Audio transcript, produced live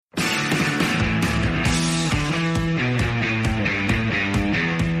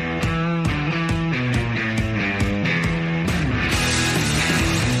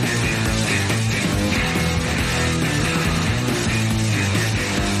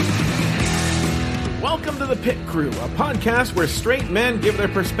Welcome to The Pit Crew, a podcast where straight men give their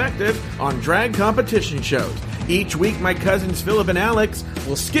perspective on drag competition shows. Each week, my cousins Philip and Alex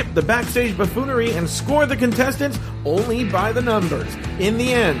will skip the backstage buffoonery and score the contestants only by the numbers. In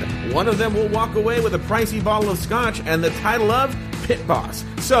the end, one of them will walk away with a pricey bottle of scotch and the title of Pit Boss.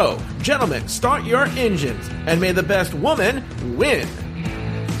 So, gentlemen, start your engines, and may the best woman win.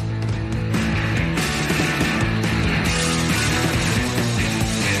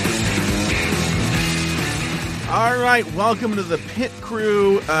 All right, welcome to the Pit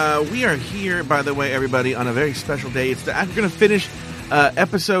Crew. We are here, by the way, everybody, on a very special day. We're going to finish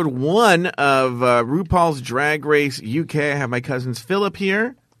episode 1 of RuPaul's Drag Race UK. I have my cousins Philip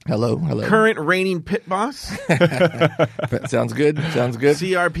here. Hello, hello. Current reigning pit boss. Sounds good, sounds good.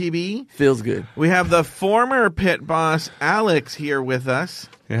 CRPB. Feels good. We have the former pit boss, Alex, here with us.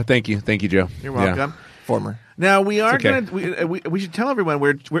 Yeah, thank you, Joe. You're welcome. Yeah. Former. Now, we are okay. going to, we should tell everyone,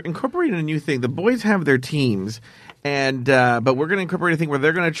 we're incorporating a new thing. The boys have their teams, and but we're going to incorporate a thing where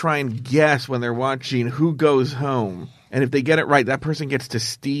they're going to try and guess when they're watching who goes home. And if they get it right, that person gets to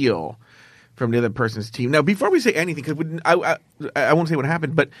steal from the other person's team. Now, before we say anything, because I won't say what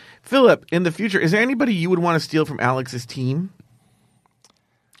happened, but Philip, in the future, is there anybody you would want to steal from Alex's team?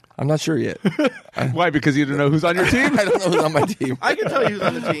 I'm not sure yet. Why? Because you don't know who's on your team? I don't know who's on my team. I can tell you who's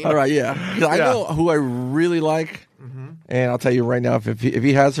on the team. All right, yeah. Because I know who I really like, and I'll tell you right now, if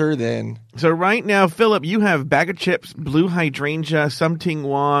he has her, then... So right now, Philip, you have Bag of Chips, Blue Hydrangea, Something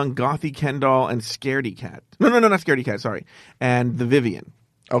Wong, Gothy Kendall, and Scaredy Cat. No, not Scaredy Cat, sorry. And the Vivian.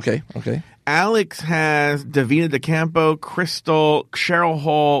 Okay. Alex has Davina DeCampo, Crystal, Cheryl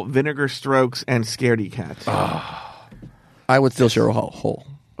Hole, Vinegar Strokes, and Scaredy Cat. I would still Cheryl Hole.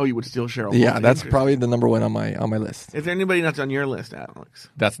 Oh, you would steal Cheryl. Yeah, that's probably the number one on my list. Is there anybody that's on your list, Alex?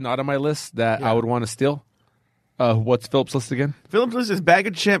 That's not on my list that I would want to steal. What's Philip's list again? Philip's list is Bag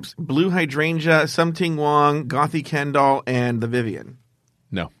of Chips, Blue Hydrangea, Something Wong, Gothy Kendall, and the Vivian.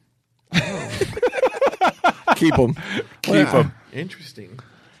 No. Keep them. Keep them. Interesting.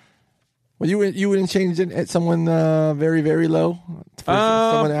 Well, you wouldn't change it at someone very, very low?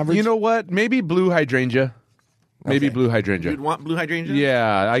 Someone average? You know what? Maybe Blue Hydrangea. Maybe Okay. Blue Hydrangea. You'd want Blue Hydrangea?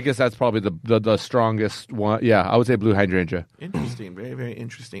 Yeah, I guess that's probably the strongest one. Yeah, I would say Blue Hydrangea. Interesting. Very, very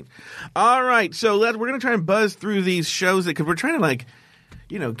interesting. All right. So we're going to try and buzz through these shows because we're trying to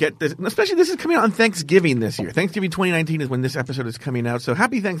get this. Especially this is coming out on Thanksgiving this year. Thanksgiving 2019 is when this episode is coming out. So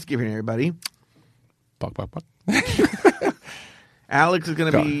happy Thanksgiving, everybody. Buck. Alex is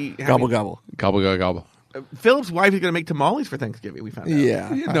going to be gobble. Gobble. Philip's wife is going to make tamales for Thanksgiving. We found out. Yeah.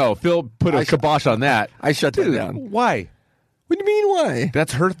 No, Phil put a kibosh on that. I shut that down. Why? What do you mean, why?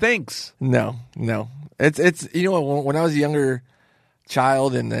 That's her thanks. No. It's you know what, when I was a younger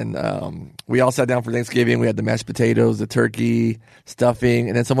child and then we all sat down for Thanksgiving, we had the mashed potatoes, the turkey, stuffing,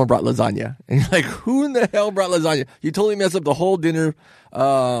 and then someone brought lasagna. And you're like, who in the hell brought lasagna? You totally messed up the whole dinner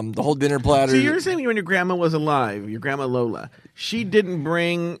platter. So you're saying when your grandma was alive, your grandma Lola, she didn't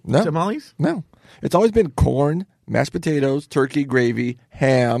bring tamales? No. It's always been corn, mashed potatoes, turkey, gravy,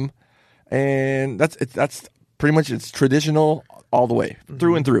 ham, and that's pretty much it's traditional all the way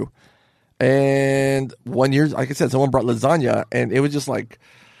through and through. And one year, like I said, someone brought lasagna, and it was just like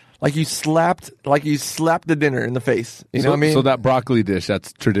you slapped the dinner in the face. You know what I mean? So that broccoli dish,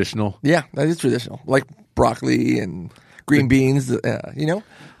 that's traditional. Yeah, that is traditional. Like broccoli and green beans, and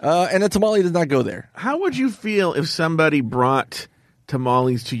a tamale does not go there. How would you feel if somebody brought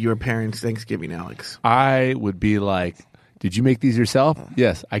tamales to your parents' Thanksgiving, Alex? I would be like, did you make these yourself?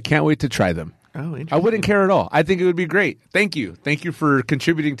 Yes. I can't wait to try them. Oh, interesting. I wouldn't care at all. I think it would be great. Thank you. Thank you for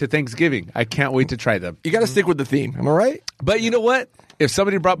contributing to Thanksgiving. I can't wait to try them. You got to stick with the theme. Am I right? But you know what? If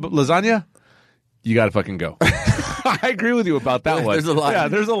somebody brought lasagna, you got to fucking go. I agree with you about that one. There's a line. Yeah,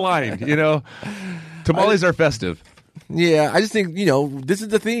 there's a line. Tamales are festive. Yeah, I just think, this is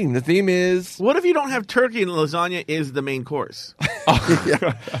the theme. The theme is... What if you don't have turkey and lasagna is the main course?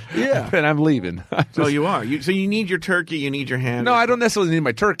 Yeah. And I'm leaving. Oh, you are. So you need your turkey, you need your ham. No, I don't necessarily need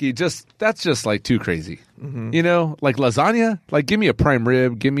my turkey. That's just like too crazy. Like lasagna, like give me a prime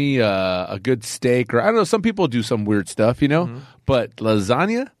rib, give me a good steak, or I don't know. Some people do some weird stuff, but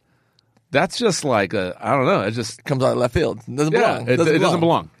lasagna, that's just like I don't know. It just comes out of left field. It doesn't belong. It doesn't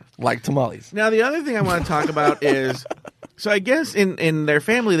belong. Like tamales. Now, the other thing I want to talk about is, so I guess in their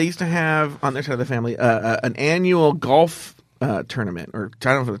family, they used to have, on their side of the family, an annual golf tournament, or I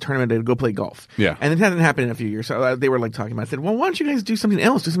don't know if it was a tournament, they'd go play golf. Yeah. And it hasn't happened in a few years, so they were like talking about it. I said, well, why don't you guys do something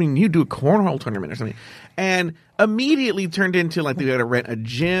else? Do something new, do a cornhole tournament or something. And immediately turned into like they got to rent a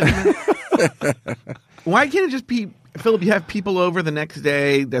gym. Why can't it just be, Philip, you have people over the next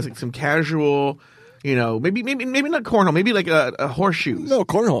day, there's like some casual maybe not cornhole, maybe like a horseshoes. No,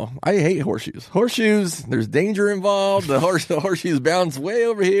 cornhole. I hate horseshoes. Horseshoes, there's danger involved. The horseshoes bounce way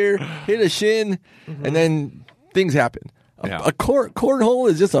over here, hit a shin, and then things happen. A cornhole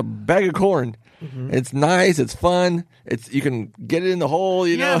is just a bag of corn. It's nice. It's fun. You can get it in the hole.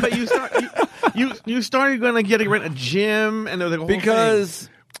 You know. But you started going to get a gym and the whole because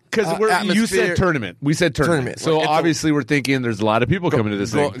you said tournament. We said tournament. So obviously we're thinking there's a lot of people coming to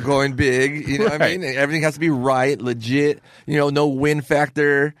this thing. Going big. You know what I mean? Everything has to be right, legit. No win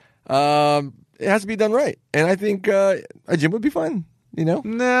factor. It has to be done right. And I think a gym would be fun.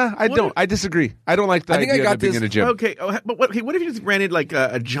 Nah, I don't. I disagree. I don't like the idea of being in a gym. Okay, but what if you just rented like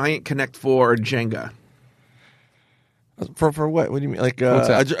a giant Connect 4 or Jenga? For what? What do you mean? Like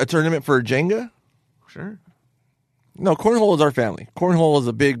a tournament for Jenga? Sure. No, cornhole is our family. Cornhole is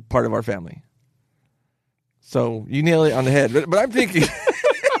a big part of our family. So you nail it on the head. But I'm thinking.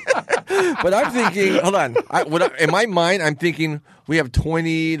 Hold on. In my mind, I'm thinking we have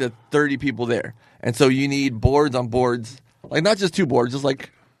 20 to 30 people there, and so you need boards on boards. Like, not just 2 boards, just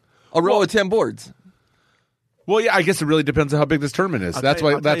like a row of 10 boards. Well, yeah, I guess it really depends on how big this tournament is. I'll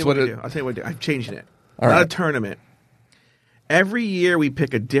tell you what I do. I'm changing it. All not right. a tournament. Every year we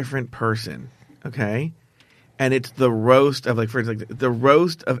pick a different person, okay? And it's the roast of, for instance, the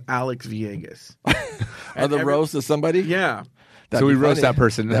roast of Alex Villegas. Roast of somebody? Yeah. So we roast that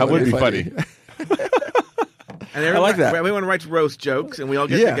person. That would be funny. And I like that. Everyone writes roast jokes, and we all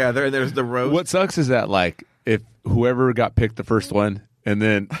get together, and there's the roast. What sucks is that, like, if whoever got picked the first one, and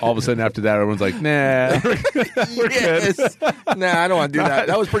then all of a sudden after that, everyone's like, nah, we're good. Nah, I don't want to do that.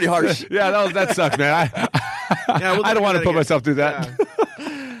 That was pretty harsh. Yeah, that sucked, man. I don't want to put myself through that.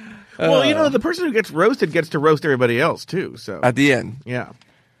 Yeah. Well, the person who gets roasted gets to roast everybody else, too. So at the end. Yeah.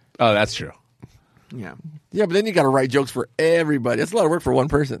 Oh, that's true. Yeah. Yeah, but then you got to write jokes for everybody. That's a lot of work for one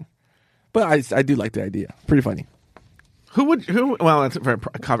person. But I do like the idea. Pretty funny. Well, that's for a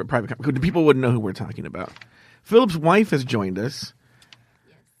private. People wouldn't know who we're talking about. Philip's wife has joined us.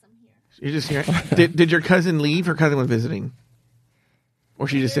 Yes, I'm here. You're just here. Did your cousin leave? Her cousin was visiting, or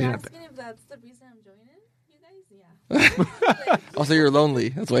she just sitting up there? If that's the reason I'm joining, you guys, yeah. Also, you're lonely.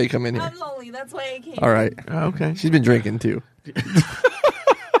 That's why you come in here. I'm lonely. That's why I came. All right. Oh, okay. She's been drinking too.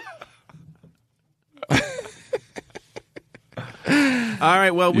 All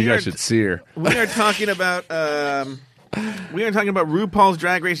right. Well, you guys should see her. We are talking about. We are talking about RuPaul's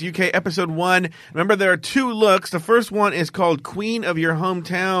Drag Race UK Episode 1. Remember, there are 2 looks. The first one is called Queen of Your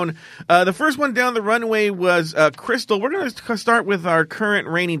Hometown. The first one down the runway was Crystal. We're going to start with our current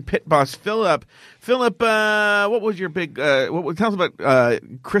reigning pit boss, Philip. Philip, what was your big... tell us about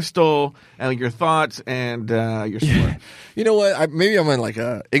Crystal, your thoughts, and your story. You know what? Maybe I'm like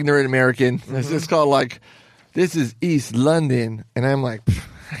a ignorant American. Mm-hmm. It's called like, this is East London. And I'm like...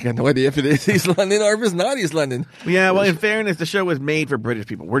 I got no idea if it is East London or if it's not East London. Yeah, well, in fairness, the show was made for British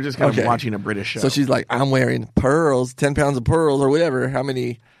people. We're just kind of watching a British show. So she's like, I'm wearing pearls, 10 pounds of pearls or whatever. How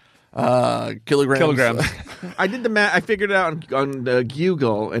many kilograms? I did the math. I figured it out on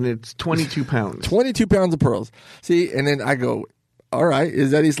Google, and it's 22 pounds. 22 pounds of pearls. See, and then I go, all right,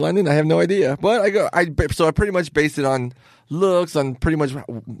 is that East London? I have no idea. But I pretty much based it on looks, on pretty much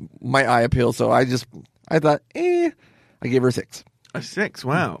my eye appeal. So I thought, I gave her a 6. A 6,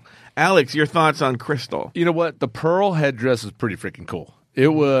 wow. Alex, your thoughts on Crystal? You know what? The pearl headdress was pretty freaking cool. It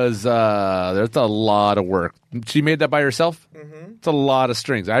was, there's a lot of work. She made that by herself? Mm-hmm. It's a lot of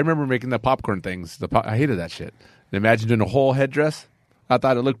strings. I remember making the popcorn things. I hated that shit. Imagine doing a whole headdress. I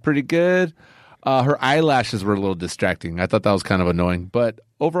thought it looked pretty good. Her eyelashes were a little distracting. I thought that was kind of annoying. But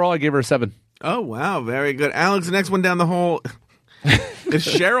overall, I gave her a 7. Oh, wow. Very good. Alex, the next one down the hole is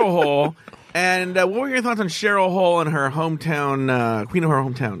Cheryl Hole. And what were your thoughts on Cheryl Hole and her hometown, queen of her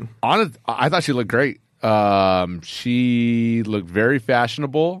hometown? I thought she looked great. She looked very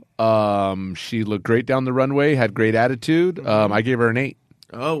fashionable. She looked great down the runway, had great attitude. I gave her an 8.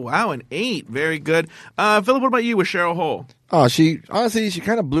 Oh, wow, an 8. Very good. Philip, what about you with Cheryl Hole? Oh, she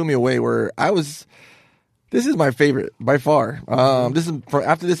kind of blew me away where this is my favorite by far.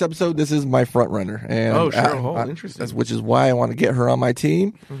 After this episode, this is my front runner. And Cheryl Hole, interesting. Which is why I want to get her on my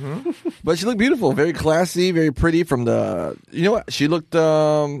team. Mm-hmm. But she looked beautiful, very classy, very pretty. From the, you know what? She looked.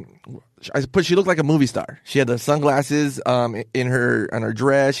 She looked like a movie star. She had the sunglasses on her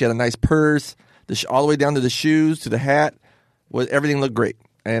dress. She had a nice purse, all the way down to the shoes, to the hat. Everything looked great.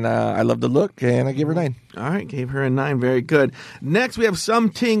 And I love the look, and I gave her a 9. All right, gave her a 9. Very good. Next, we have Sum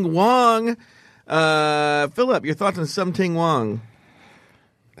Ting Wong. Philip, your thoughts on Sum Ting Wong?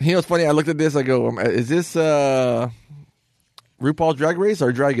 You know, it's funny. I looked at this. I go, is this RuPaul's Drag Race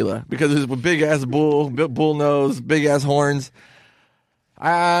or Dragula? Because it's a big ass bull nose, big ass horns.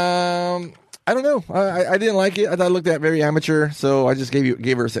 I don't know. I didn't like it. I thought it looked at very amateur, so I just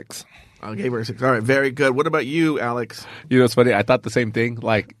gave her a 6. I gave her a 6. All right, very good. What about you, Alex? You know, it's funny. I thought the same thing.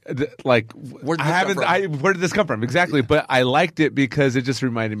 Like Where did this come from? Where did this come from? Exactly. But I liked it because it just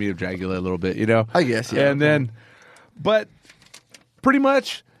reminded me of Dragula a little bit. You know. I guess. Yeah. And then, but pretty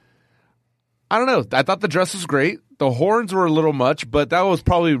much, I don't know. I thought the dress was great. The horns were a little much, but that was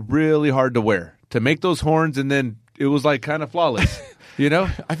probably really hard to wear. To make those horns, and then it was like kind of flawless. You know?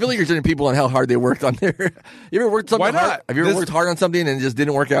 I feel like you're judging people on how hard they worked on their. You ever worked something Why not? hard? Have you ever worked hard on something and it just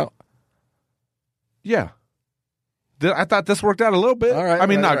didn't work out? Yeah. I thought this worked out a little bit. All right, I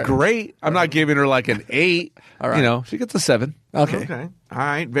mean, all not right. great. I'm not giving her like an 8. All right. You know, she gets a 7. Okay. All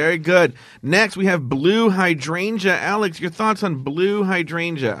right, very good. Next, we have blue hydrangea. Alex, your thoughts on blue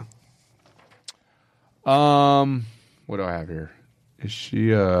hydrangea? What do I have here? Is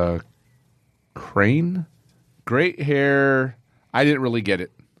she a crane? Great hair. I didn't really get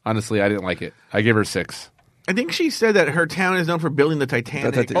it. Honestly, I didn't like it. I gave her 6. I think she said that her town is known for building the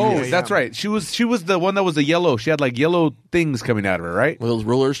Titanic. Oh, that's right. She was the one that was the yellow. She had like yellow things coming out of her, right? With those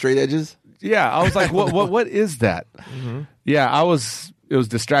roller straight edges? Yeah, I was like, what is that? Yeah, it was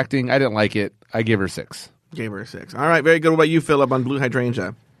distracting. I didn't like it. I gave her 6. Gave her a 6. All right, very good. What about you, Philip, on blue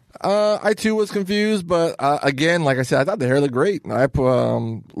hydrangea? I too was confused, but again, like I said, I thought the hair looked great. I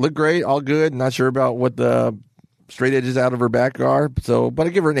looked great, all good. Not sure about what the straight edges out of her back are, but I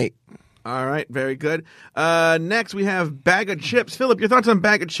give her an 8. All right, very good. Next, we have bag of chips. Philip, your thoughts on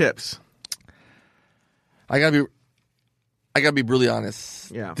bag of chips? I gotta be really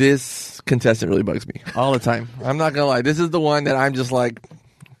honest. Yeah. This contestant really bugs me all the time. I'm not gonna lie. This is the one that I'm just like,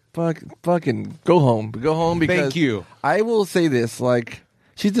 fucking go home because Thank you. I will say this, like,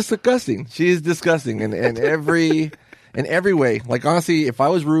 she's disgusting. She is disgusting in every way. Like, honestly, if I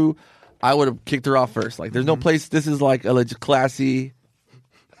was Rue, I would have kicked her off first. Like, there's no place. This is like a legit classy.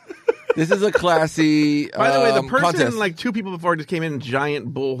 This is a classy. By the way, the person, contest. like 2 people before, just came in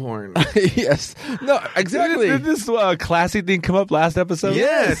giant bullhorn. Yes. No, exactly. Did this classy thing come up last episode?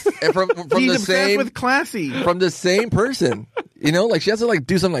 Yes. And from He's the obsessed same with classy. from the same person. You know, like she has to like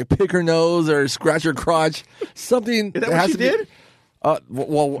do something like pick her nose or scratch her crotch. Something Is that what she did? Yeah.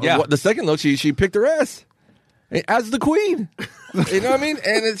 The second look, she picked her ass as the queen. You know what I mean?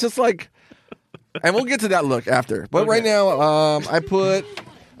 And it's just like, and we'll get to that look after. But right now, I put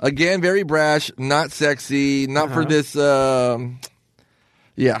again very brash, not sexy, not for this. Not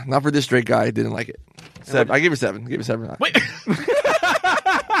for this straight guy. Didn't like it. 7. I gave her 7. Give her 7. Wait.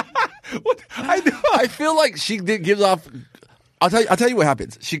 What? I feel like she gives off. I'll tell you what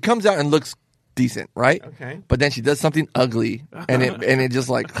happens. She comes out and looks decent, right? Okay. But then she does something ugly, and it just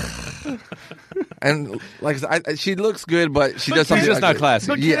like, and like she looks good, but she does something. She's just not ugly. classy.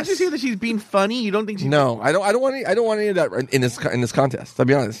 But Yes. can't you see that she's being funny? You don't think she's... No, I don't want any of that in this contest. I'll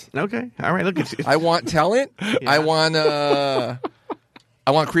be honest. Okay. All right. Look at you. I want talent. I want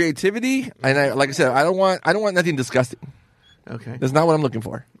creativity, and like I said, I don't want nothing disgusting. Okay. That's not what I'm looking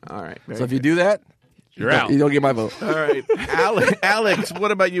for. All right. So if you do that, You're out. You don't get my vote. All right. Alex,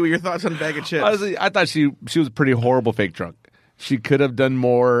 what about you? Your thoughts on bag of chips? Honestly, I thought she was a pretty horrible fake drunk. She could have done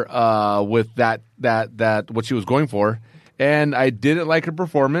more with that what she was going for, and I didn't like her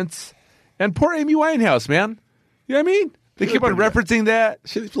performance. And poor Amy Winehouse, man. You know what I mean? They keep on referencing that.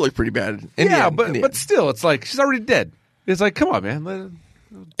 She looked pretty bad. But still, it's like she's already dead. It's like, come on, man.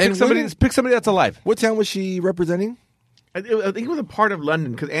 Pick somebody that's alive. What town was she representing? I think it was a part of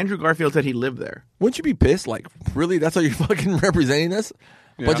London because Andrew Garfield said he lived there. Wouldn't you be pissed? Like, really? That's how you're fucking representing us?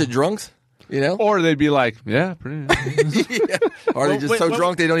 Bunch of drunks? You know? Or they'd be like, yeah, pretty. Yeah. Or they're just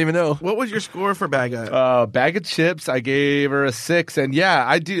drunk they don't even know. What was your score for bag of... Bag of chips, I gave her a 6. And yeah,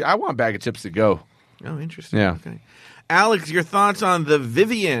 I want bag of chips to go. Oh, interesting. Yeah. Okay. Alex, your thoughts on the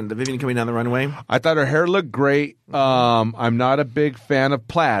Vivian coming down the runway? I thought her hair looked great. I'm not a big fan of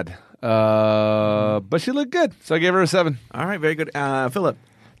plaid. But she looked good, so I gave her a 7. All right, very good. Philip.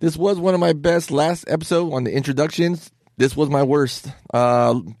 This was one of my best last episode on the introductions. This was my worst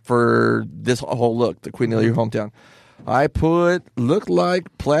for this whole look, the Queen of Your Hometown. I looked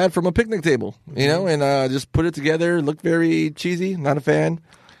like plaid from a picnic table, you know, and just put it together. Looked very cheesy. Not a fan.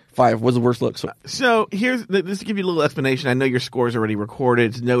 5 was the worst look. So here's this to give you a little explanation. I know your score is already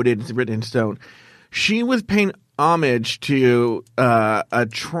recorded, it's noted, it's written in stone. She was paying homage to a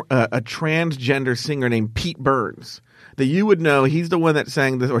transgender singer named Pete Burns. That you would know. He's the one that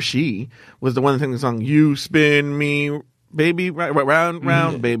sang this, or she was the one that sang the song "You Spin Me, Baby, right, round,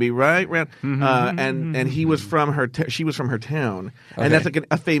 round, baby, right, round." And he was from her. She was from her town, and that's like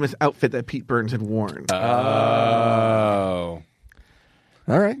a famous outfit that Pete Burns had worn. Oh.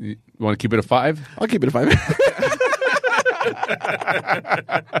 All right. You want to keep it a 5? I'll keep it a 5.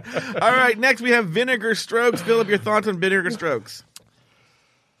 All right, next we have Vinegar Strokes. Philip, your thoughts on Vinegar Strokes?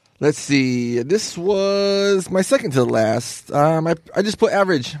 Let's see. This was my second to the last. I just put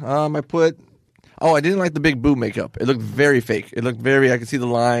average. I didn't like the big boob makeup. It looked very fake. It looked very, I could see the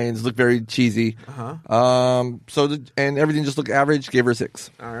lines. It looked very cheesy. And everything just looked average. Gave her a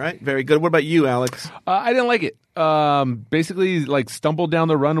 6. All right, very good. What about you, Alex? I didn't like it. Basically, like stumbled down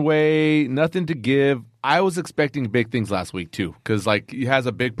the runway, nothing to give. I was expecting big things last week too, because like he has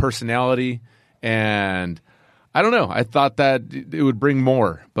a big personality, and I don't know. I thought that it would bring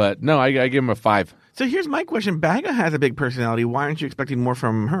more, but no, I give him a 5. So here's my question. Baga has a big personality. Why aren't you expecting more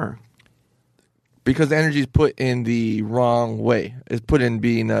from her? Because the energy is put in the wrong way. It's put in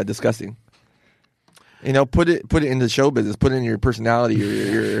being disgusting. You know, put it in the show business. Put it in your personality or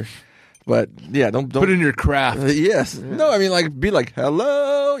your. But yeah, don't put it in your craft. Yes. Yeah. No, I mean like be like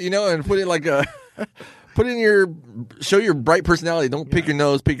hello, you know, and put it like a. Put it in your show your bright personality. Don't pick your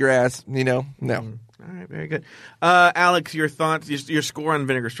nose, pick your ass. You know, no. All right, very good. Alex, your thoughts, your score on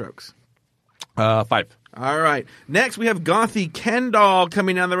Vinegar Strokes? 5. All right. Next, we have Gothy Kendall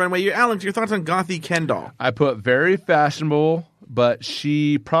coming down the runway. Alex, your thoughts on Gothy Kendall? I put very fashionable, but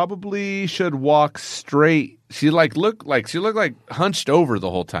she probably should walk straight. She looked like hunched over the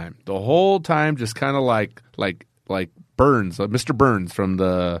whole time. The whole time, just kind of like Burns, Mr. Burns from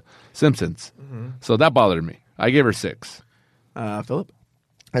The Simpsons. Mm-hmm. So that bothered me. I gave her 6. Philip?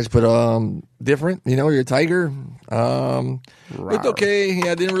 I just put different. You know, you're a tiger. Looked okay.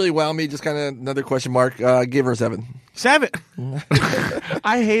 Yeah, didn't really wow me. Just kind of another question mark. Give her a 7. 7.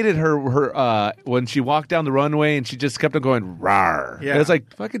 I hated her when she walked down the runway and she just kept on going rawr. Yeah. It's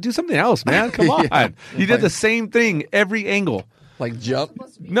like fucking do something else, man. Come on. Yeah. You did the same thing every angle. Like jump.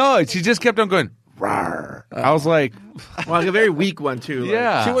 No, she just kept on going rawr. I was like, well, like a very weak one too.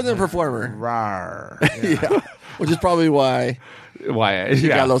 Yeah, she wasn't a performer. Rawr. Yeah. Which is probably why. She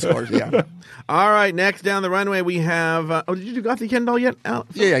got low scores, yeah. All right, next down the runway we have. Did you do Gothy Kendall yet?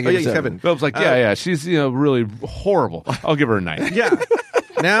 Yeah, I gave her 7. Philip's like, yeah, she's really horrible. I'll give her a 9. Yeah.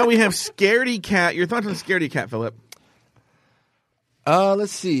 Now we have Scaredy Cat. Your thoughts on Scaredy Cat, Philip?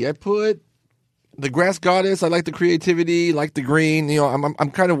 Let's see. I put the Grass Goddess. I like the creativity, like the green. You know,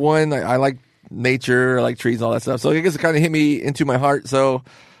 I'm kind of one. I like nature, I like trees, all that stuff. So I guess it kind of hit me into my heart. So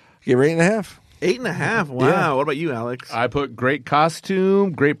I gave her 8.5. 8.5. Wow. Yeah. What about you, Alex? I put great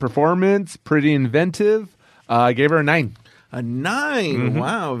costume, great performance, pretty inventive. I gave her a 9. A 9. Mm-hmm.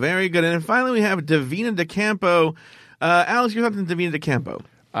 Wow. Very good. And then finally we have Davina DeCampo. Alex, your thoughts on Davina DeCampo?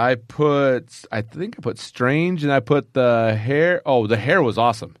 I think I put strange, and I put the hair. Oh, the hair was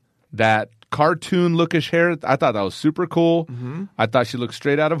awesome. That cartoon lookish hair. I thought that was super cool. Mm-hmm. I thought she looked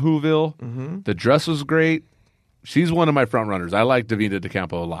straight out of Whoville. Mm-hmm. The dress was great. She's one of my front runners. I like Davina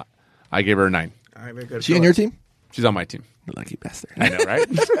DeCampo a lot. I gave her a 9. All right, very good. She on your team? She's on my team. Lucky bastard. I know, right?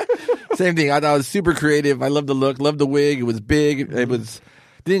 Same thing. I thought it was super creative. I loved the look, loved the wig. It was big. It was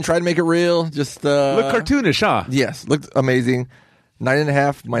didn't try to make it real. Just looked cartoonish, huh? Yes, looked amazing.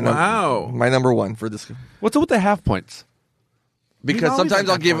 9.5. My number 1 for this. What's up with the half points? Because sometimes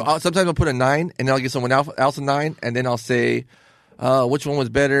I'll put a 9 and then I'll give someone else a 9 and then I'll say which one was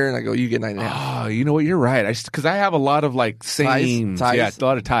better and I go you get 9.5. Oh, you know what? You're right. Because I have a lot of like same ties. Yeah, a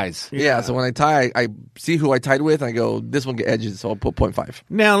lot of ties. Yeah. So when I tie, I see who I tied with and I go this one get edges, so I'll put 0.5.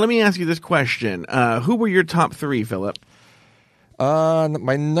 Now let me ask you this question: who were your top 3, Philip?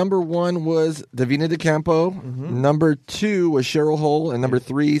 My number 1 was Davina DeCampo. Mm-hmm. Number 2 was Cheryl Hole, and number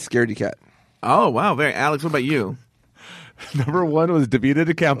 3 Scaredy Cat. Oh wow, very Alex. What about you? Number 1 was Davina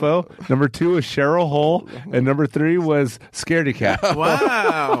DeCampo. Number 2 was Cheryl Hole, and number 3 was Scaredy Cat.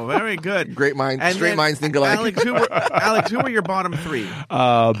 Wow, very good. Great minds, straight minds think alike. Alex, who were your bottom 3?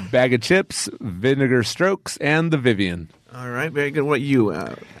 Bag of Chips, Vinegar Strokes, and the Vivian. All right, very good. What about you,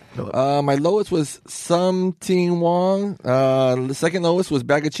 Philip? My lowest was Something Wong. The second lowest was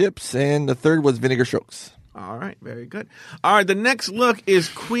Bag of Chips, and the third was Vinegar Strokes. All right, very good. All right, the next look is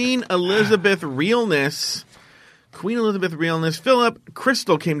Queen Elizabeth Realness. Queen Elizabeth Realness. Philip,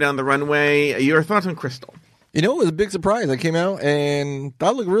 Crystal came down the runway. Your thoughts on Crystal? You know, it was a big surprise. I came out and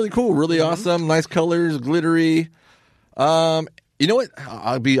thought it looked really cool, really awesome, nice colors, glittery. You know what?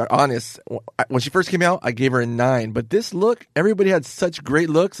 I'll be honest. When she first came out, I gave her a 9. But this look, everybody had such great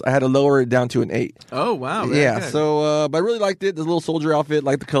looks. I had to lower it down to an 8. Oh, wow. Yeah, good. So but I really liked it. The little soldier outfit,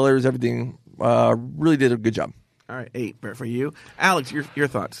 liked the colors, everything. Really did a good job. All right, 8 for you. Alex, your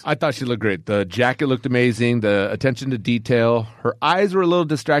thoughts? I thought she looked great. The jacket looked amazing. The attention to detail. Her eyes were a little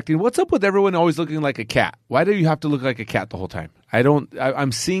distracting. What's up with everyone always looking like a cat? Why do you have to look like a cat the whole time?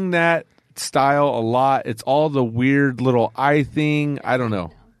 I'm seeing that style a lot. It's all the weird little eye thing. I don't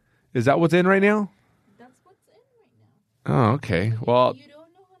know. Is that what's in right now? That's what's in right Oh, okay. Well, You don't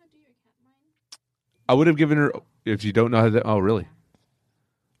know how to do your cat mind? I would have given her, if you don't know how to, oh, really?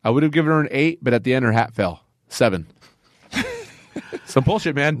 I would have given her an 8, but at the end her hat fell. 7. Some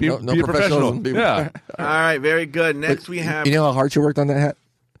bullshit, man. Be, No be a professional. professionalism, be- Yeah. All right, very good. Next we have. You know how hard she worked on that hat?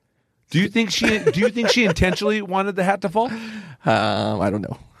 Do you think she intentionally wanted the hat to fall? I don't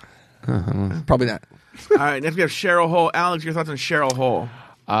know. Probably not. All right, next we have Cheryl Hole. Alex, your thoughts on Cheryl Hole?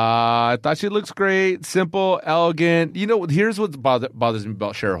 I thought she looks great, simple, elegant. You know, here's what bothers me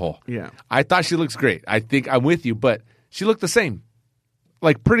about Cheryl Hole. Yeah. I thought she looks great. I think I'm with you, but she looked the same.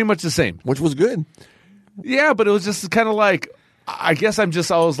 Like, pretty much the same. Which was good. Yeah, but it was just kind of like, I guess I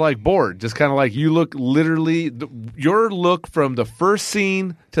was like bored. Just kind of like, you look literally, your look from the first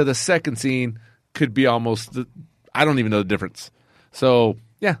scene to the second scene could be almost, I don't even know the difference. So,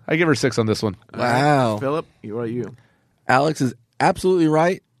 yeah, I give her 6 on this one. Wow. Philip, what are you? Alex is absolutely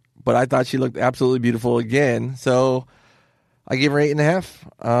right, but I thought she looked absolutely beautiful again. So I gave her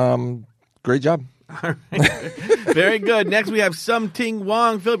 8.5. Great job. All right. Very good. Next we have Sum Ting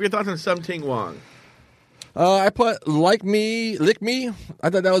Wong. Philip, your thoughts on Sum Ting Wong? I put Lick Me. I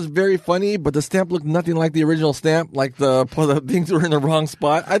thought that was very funny, but the stamp looked nothing like the original stamp. Like the things were in the wrong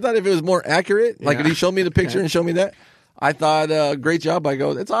spot. I thought if it was more accurate, like if he showed me the picture and showed me that, I thought, great job. I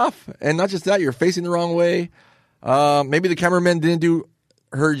go, it's off. And not just that, you're facing the wrong way. Maybe the cameraman didn't do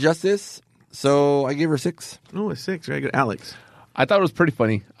her justice, so I gave her 6. Oh, a 6. Very good. Alex? I thought it was pretty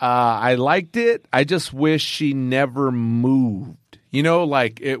funny. I liked it. I just wish she never moved. You know,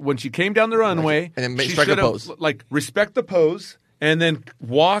 like when she came down the runway, and then she strike a should have, pose. like, respect the pose and then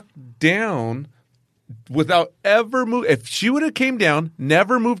walk down without ever move. If she would have came down,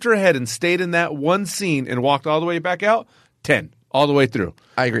 never moved her head and stayed in that one scene and walked all the way back out, 10 all the way through.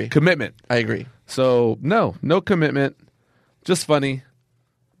 I agree. Commitment. I agree. So no commitment. Just funny.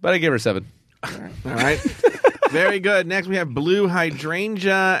 But I gave her 7. All right. Very good. Next we have Blue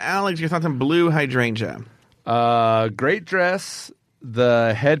Hydrangea. Alex, your thoughts on Blue Hydrangea? Great dress.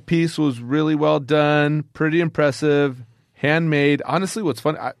 The headpiece was really well done. Pretty impressive. Handmade. Honestly, what's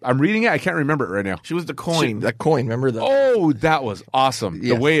funny, I'm reading it. I can't remember it right now. She was the coin. That coin, remember that? Oh, that was awesome.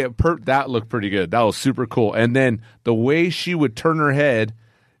 Yes. The way that looked pretty good. That was super cool. And then the way she would turn her head,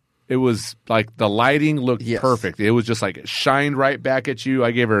 it was like the lighting looked perfect. It was just like it shined right back at you. I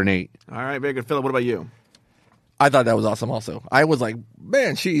gave her an 8. All right. Very good. Philip, what about you? I thought that was awesome also. I was like,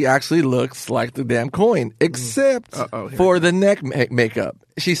 man, she actually looks like the damn coin, except for the neck makeup.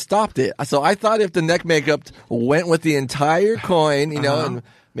 She stopped it. So I thought if the neck makeup went with the entire coin, you know, and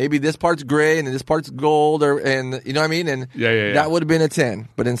maybe this part's gray and this part's gold, and you know what I mean? And that would have been a 10.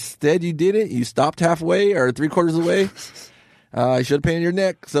 But instead you did it. You stopped halfway or 3/4 of the way. You should have painted your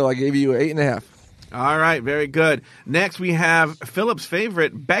neck, so I gave you 8.5. All right. Very good. Next we have Philip's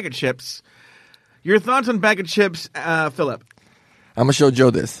favorite, bag of chips. Your thoughts on bag of chips, Philip? I'm going to show Joe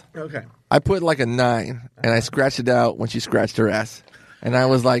this. Okay. I put like a 9, and I scratched it out when she scratched her ass. And I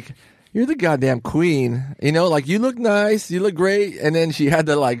was like, you're the goddamn queen. You know, like, you look nice, you look great. And then she had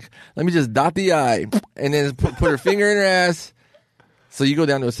to, like, let me just dot the I, and then put her finger in her ass. So you go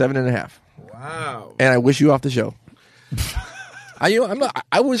down to a 7.5. Wow. And I wish you off the show.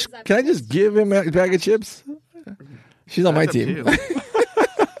 I wish, can I just give him a bag of chips? She's on my team.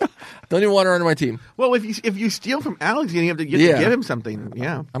 Don't even want her on my team. Well, if you steal from Alex, you have to give him something.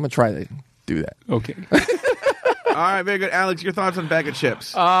 Yeah. I'm going to try to do that. Okay. All right, very good. Alex, your thoughts on bag of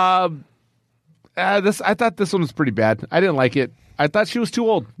chips? I thought this one was pretty bad. I didn't like it. I thought she was too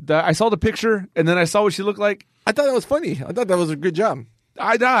old. I saw the picture, and then I saw what she looked like. I thought that was funny. I thought that was a good job.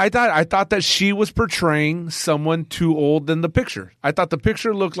 I thought that she was portraying someone too old than the picture. I thought the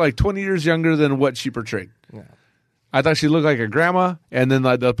picture looked like 20 years younger than what she portrayed. Yeah. I thought she looked like a grandma, and then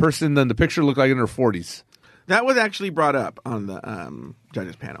the picture looked like in her 40s. That was actually brought up on the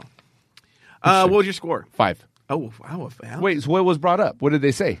judges panel. What was your score? 5. Oh, wow. Wait, so what was brought up? What did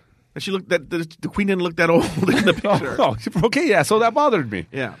they say? She looked that the queen didn't look that old in the picture. Okay, yeah. So that bothered me.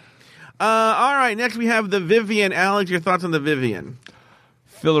 Yeah. All right. Next we have the Vivian. Alex, your thoughts on the Vivian?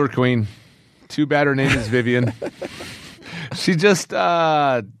 Filler queen. Too bad her name is Vivian. She just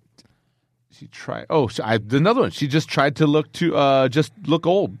she tried. Another one. She just tried to look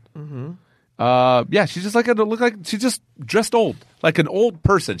old. Mm-hmm. Yeah, she just she just dressed old, like an old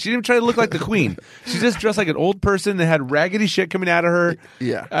person. She didn't even try to look like the queen. She just dressed like an old person and had raggedy shit coming out of her.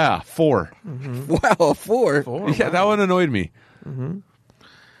 Yeah. 4. Mm-hmm. Wow, 4. Yeah, that one annoyed me. Mm-hmm.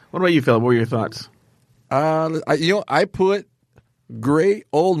 What about you, Philip? What were your thoughts? I put great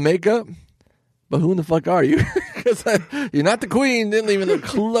old makeup, but who in the fuck are you? Because you're not the queen. Didn't even look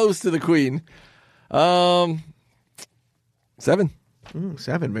close to the queen. 7.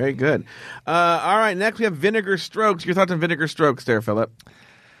 7. Very good. All right, next we have Vinegar Strokes. Your thoughts on Vinegar Strokes there, Philip?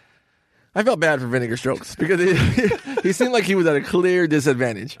 I felt bad for Vinegar Strokes because he seemed like he was at a clear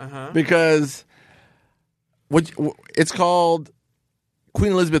disadvantage because it's called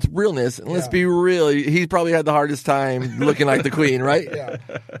Queen Elizabeth realness, and let's be real, he probably had the hardest time looking like the Queen, right? Yeah.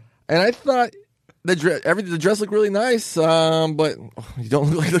 And I thought the dress looked really nice, but you don't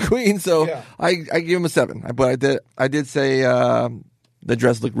look like the Queen, so I give him a 7. But I did say the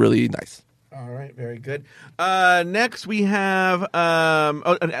dress looked really nice. All right, very good. Next we have.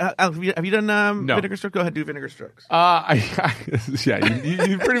 Alex, have you done Vinegar Strokes? Go ahead, do Vinegar Strokes. You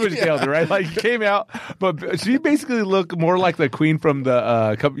pretty much nailed it, right? Like, he came out, but she basically looked more like the Queen from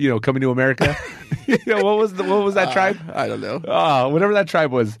the Coming to America. What was that tribe? I don't know. Whatever that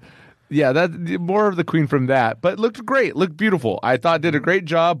tribe was. Yeah, that more of the Queen from that, but looked great, looked beautiful. I thought did a great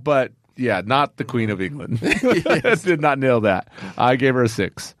job, but not the Queen of England. Did not nail that. I gave her a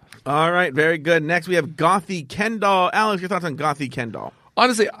 6. All right, very good. Next, we have Gothy Kendall. Alex, your thoughts on Gothy Kendall?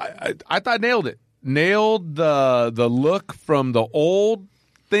 Honestly, I thought nailed it. Nailed the look from the old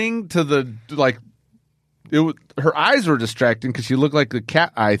thing to the her eyes were distracting because she looked like the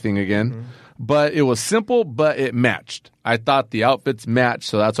cat eye thing again. But it was simple, but it matched. I thought the outfits matched,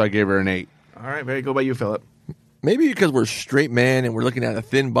 so that's why I gave her an 8. All right, very good. What about you, Philip? Maybe because we're straight men and we're looking at a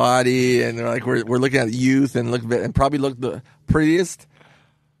thin body and we're looking at youth and probably look the prettiest.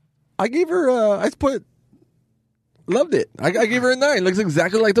 I gave her. Loved it. I gave her a 9. Looks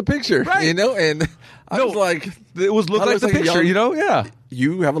exactly like the picture, right? And I was like, it was look like the picture, Yeah.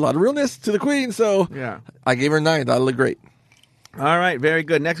 You have a lot of realness to the Queen, so I gave her a 9. That looked great. All right, very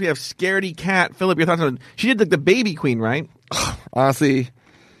good. Next we have Scaredy Cat. Philip, your thoughts on? She did like the baby Queen, right? Honestly,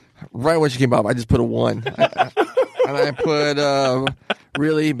 right when she came up, I just put a 1. And I put,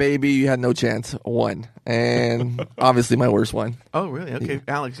 really, baby, you had no chance, 1. And obviously my worst one. Oh, really? Okay. Yeah.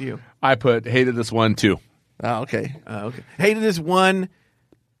 Alex, you? I put hated this one, 2. Oh, okay. Okay. Hated this one,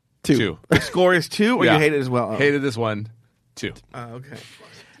 2. The score is 2, or you hated it as well? Oh. Hated this one, 2. Okay.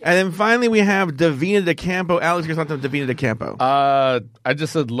 And then finally we have Davina DeCampo. Alex, your thoughts on Davina DeCampo? I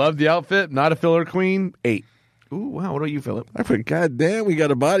just said love the outfit, not a filler queen, 8. Ooh, wow. What about you, Philip? I forgot, God damn, we got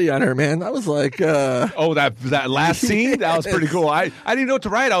a body on her, man. I was like... Oh, that last scene? That was pretty cool. I didn't even know what to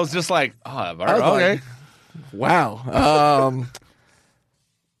write. I was just like, okay. Like, wow.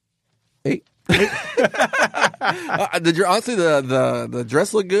 8. Honestly, the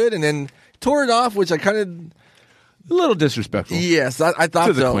dress looked good, and then tore it off, which I kind of... A little disrespectful. Yes, I thought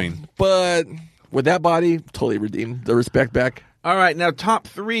to the so. Queen. But with that body, totally redeemed the respect back. All right, now top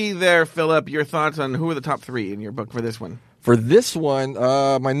 3 there, Philip. Your thoughts on who are the top 3 in your book for this one? For this one,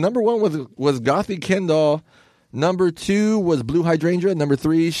 my number 1 was Gothy Kendall. Number 2 was Blue Hydrangea. Number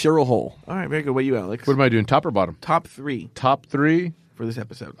 3, Cheryl Hole. All right, very good. What are you, Alex? What am I doing? Top or bottom? Top 3. Top 3 for this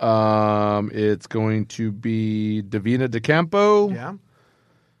episode. It's going to be Davina DeCampo. Yeah.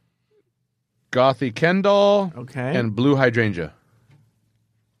 Gothy Kendall. Okay. And Blue Hydrangea.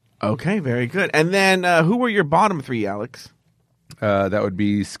 Okay, very good. And then who were your bottom 3, Alex? That would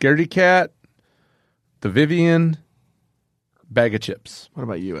be Scaredy Cat, the Vivian, Bag of Chips. What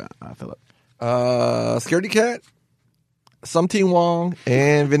about you, Philip? Scaredy Cat, Something Wong,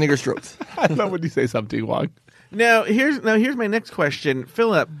 and Vinegar Strokes. I love when you say Something Wong. Now here's my next question,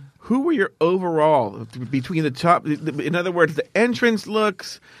 Philip. Who were your overall between the top? In other words, the entrance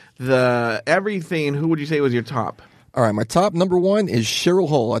looks, the everything. Who would you say was your top? All right, my top number 1 is Cheryl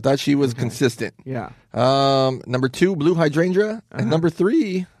Hole. I thought she was consistent. Yeah. Number 2, Blue Hydrangea, and number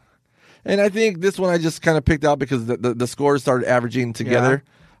 3, and I think this one I just kind of picked out because the scores started averaging together.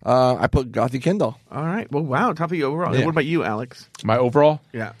 Yeah. I put Gothy Kendall. All right. Well, wow, top of your overall. Yeah. What about you, Alex? My overall?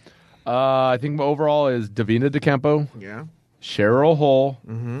 Yeah. I think my overall is Davina DeCampo. Yeah. Cheryl Hole.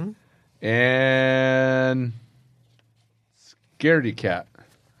 Mm-hmm. And Scaredy Cat,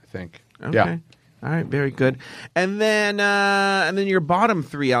 I think. Okay. Yeah. All right, very good. And then your bottom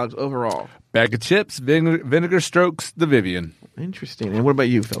 3, Alex, overall. Bag of Chips, Vinegar Strokes, the Vivian. Interesting. And what about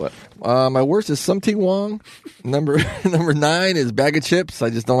you, Philip? My worst is Something Wong. Number 9 is Bag of Chips.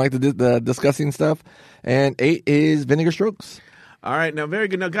 I just don't like the disgusting stuff. And 8 is Vinegar Strokes. All right, now very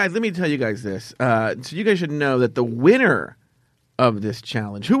good. Now, guys, let me tell you guys this. So you guys should know that the winner of this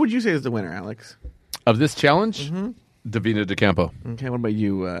challenge, who would you say is the winner, Alex? Of this challenge? Mm-hmm. Davina DeCampo. Okay, what about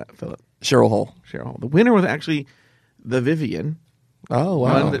you, Philip? Cheryl Hole. Cheryl Hole. The winner was actually the Vivian. Oh,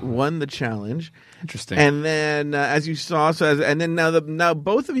 wow. Won the challenge. Interesting. And then, as you saw, now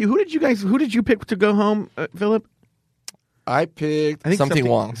both of you, who did you pick to go home, Philip? I picked Something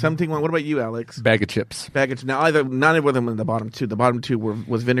Wong. Something Wong. What about you, Alex? Bag of Chips. Bag of Chips. Now, none of them in the bottom 2. The bottom 2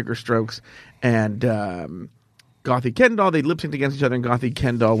 was Vinegar Strokes and Gothy Kendall. They lip synced against each other, and Gothy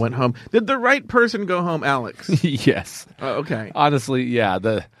Kendall went home. Did the right person go home, Alex? Yes. Okay. Honestly, yeah.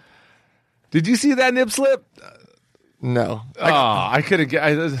 Did you see that nip slip? No. I couldn't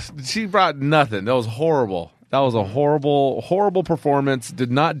get. She brought nothing. That was horrible. That was a horrible, horrible performance.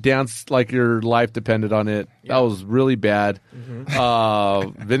 Did not dance like your life depended on it. Yeah. That was really bad.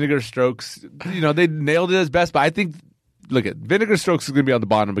 Vinegar Strokes, they nailed it as best. But I think, look at Vinegar Strokes is going to be on the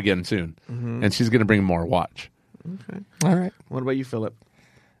bottom again soon, and she's going to bring more. Watch. Okay. All right. What about you, Philip?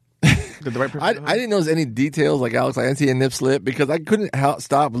 Did the right person I didn't notice any details like Alex. I didn't see a nip slip because I couldn't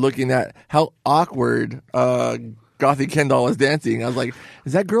stop looking at how awkward Gothy Kendall was dancing. I was like,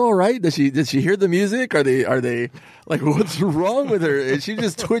 "Is that girl all right? Did she hear the music? Are they like what's wrong with her? Is she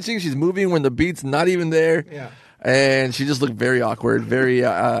just twitching? She's moving when the beat's not even there." Yeah. And she just looked very awkward, very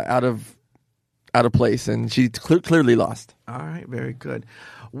out of place, and she clearly lost. All right, very good.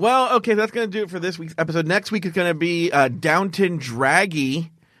 Well, okay, that's going to do it for this week's episode. Next week is going to be Downton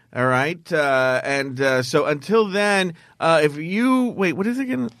Draggy. All right, so until then, if you wait, what is it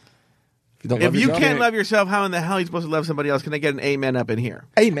again? If you can't love yourself, how in the hell are you supposed to love somebody else? Can I get an amen up in here?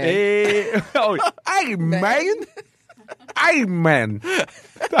 Amen. Amen. Amen.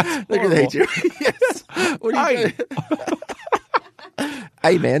 They're going to hate you. Yes. What are you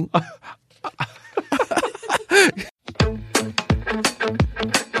Amen.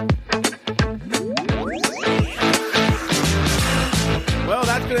 Well,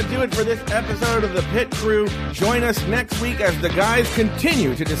 that's going to do it for this episode of The Pit Crew. Join us next week as the guys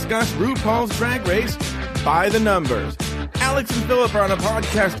continue to discuss RuPaul's Drag Race by the numbers. Alex and Philip are on a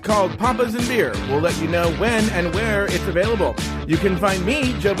podcast called Papas and Beer. We'll let you know when and where it's available. You can find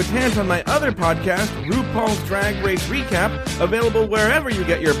me, Joe Batanz, on my other podcast, RuPaul's Drag Race Recap, available wherever you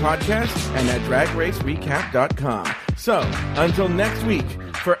get your podcasts and at dragracerecap.com. So, until next week,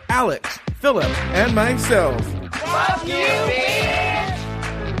 for Alex, Philip, and myself, Fuck you!